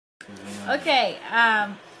Okay,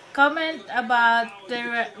 comment about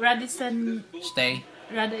the Radisson Stay.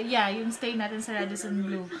 yung stay natin sa Raddison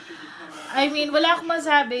Blu. I mean, wala akong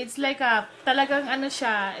masabi. It's like talagang ano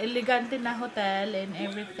siya, elegante na hotel and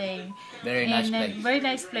everything. Very nice place. Very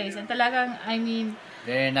nice place. And talagang, I mean,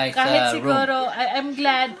 Very nice kahit room. siguro, I'm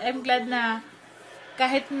glad na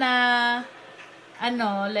kahit na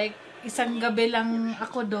ano, like isang gabi lang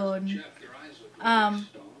ako doon.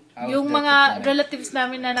 Yung mga relatives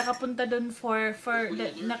namin na nakapunta doon for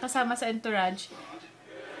nakasama sa entourage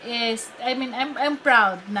is, I mean, I'm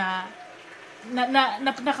proud na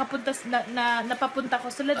napapunta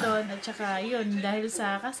ko sila doon at saka yun dahil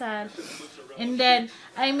sa kasal. And then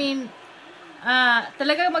I mean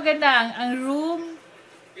talagang maganda ang room.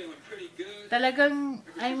 Talagang,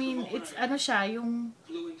 I mean, it's ano siya, yung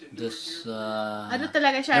this ano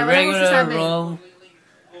talaga siya, a regular room.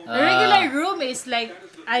 The regular room is like,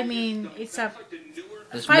 I mean, it's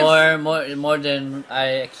more than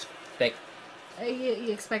I expect. You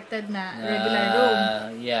expected na regular room.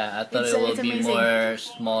 Yeah, I thought it would be amazing. more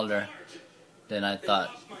smaller than I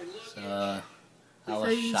thought. So I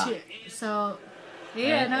was shocked. So,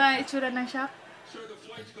 yeah, ano nga itsura ng shock?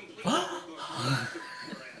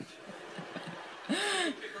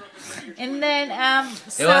 And then it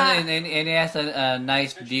was and it has a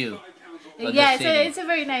nice view. Yeah, it's a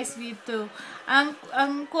very nice view too. Ang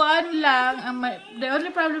kung ano lang, the only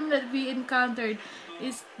problem that we encountered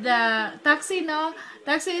is the taxi, no?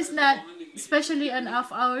 Taxi is not, especially on off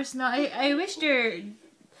hours, no? I wish there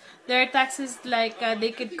are taxis like they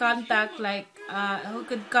could contact, like who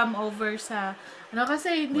could come over sa ano,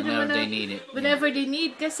 kasi hindi whenever naman they need it. Whenever they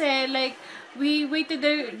need, kasi like we waited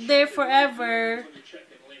there forever.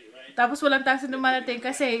 Tapos walang taxi dumarating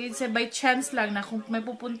kasi it's by chance lang na kung may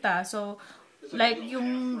pupunta. So like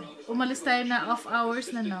yung umalis tayo na off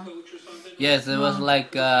hours na, no? Yes, it was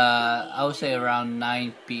like I would say around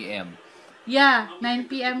 9 p.m. Yeah, 9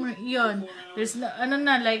 p.m. yun. There's no, ano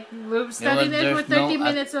na, like we're standing there for 30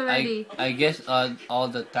 minutes already. I guess all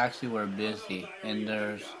the taxi were busy and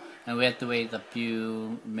we had to wait a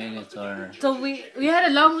few minutes or. So we had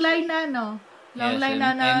a long line na, no? And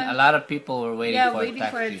a lot of people were waiting for a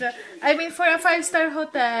taxi. I mean, for a 5-star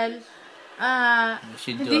hotel, they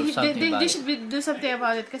should do something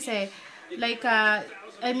about it kasi, like, I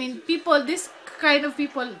mean, this kind of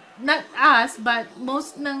people, not us, but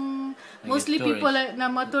mostly people na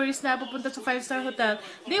mga tourists na pupunta sa 5-star hotel,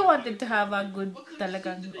 they wanted to have a good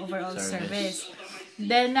talagang overall service.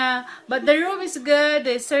 Then, but the room is good,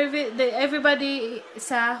 the service, everybody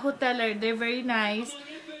sa hotel they're very nice.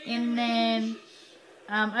 And then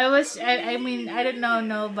I mean, I don't know,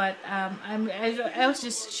 no, but I was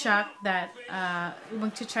just shocked that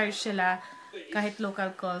mag-charge sila kahit local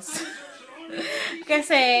calls.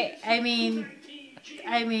 Kasi I mean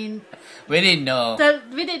we didn't know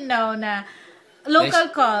na local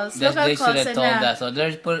calls they should have told us. So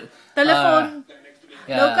there's telephone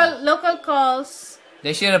local calls.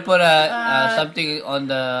 They should have put something on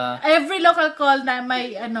the every local call na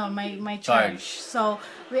may charge. So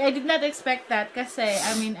I did not expect that kasi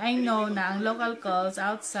I mean I know na ang local calls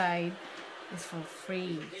outside is for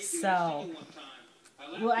free. So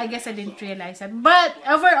well, I guess I didn't realize that. But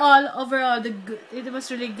overall it was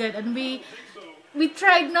really good, and we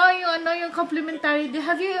tried yung complimentary.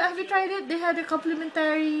 Have you tried it? They had a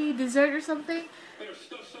complimentary dessert or something.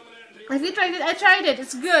 Have you tried it? I tried it.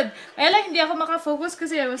 It's good. Kaya lang hindi ako makafocus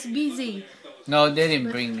kasi I was busy. No, they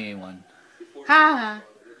didn't bring me one. Ha.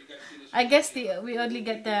 I guess we only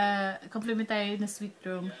get the complimentary in the suite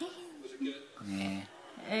room. Yeah.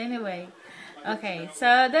 Anyway. Okay,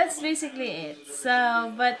 so that's basically it. So,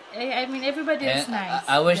 but I mean, everybody was nice.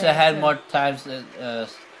 I wish I had more times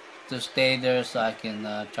to stay there so I can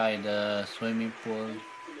try the swimming pool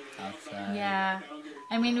outside. Yeah.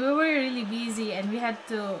 I mean, we were really busy and we had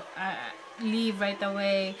to leave right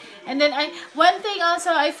away. And then one thing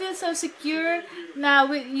also, I feel so secure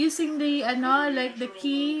now with using the like the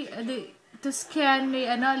key to scan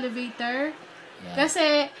the elevator. Yeah.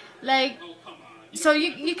 Kasi like so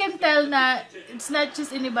you can tell na it's not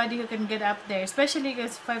just anybody who can get up there, especially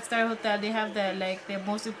because 5-star hotel, they have the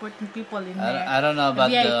most important people in there. I don't know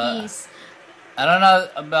about VIPs. I don't know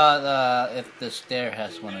about if the stair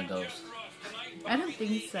has one of those. I don't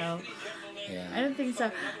think so. Yeah. I don't think so.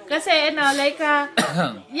 Kasi, like,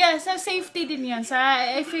 yeah, sa safety din yan. So,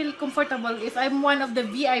 I feel comfortable. If I'm one of the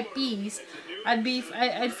VIPs,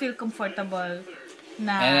 I'd feel comfortable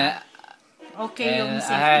na okay yung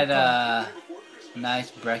safety I had ko. a nice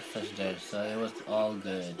breakfast there, so it was all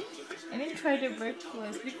good. I didn't try the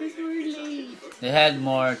breakfast because we were late. They had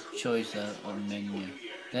more choice on menu.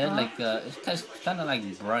 They had like, it's kind of like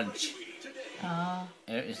brunch. Oh.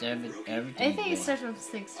 It's everything. I think it there. starts from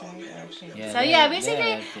 6, right? Okay. Yeah, So yeah,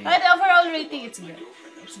 basically, everything. the overall rating, it's good.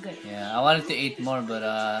 It's good. Yeah, I wanted to eat more, but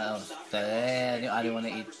I was like, I didn't want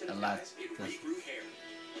to eat a lot. 'Cause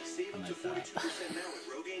I might stop.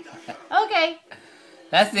 Okay.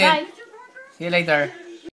 That's it. Bye. See you later.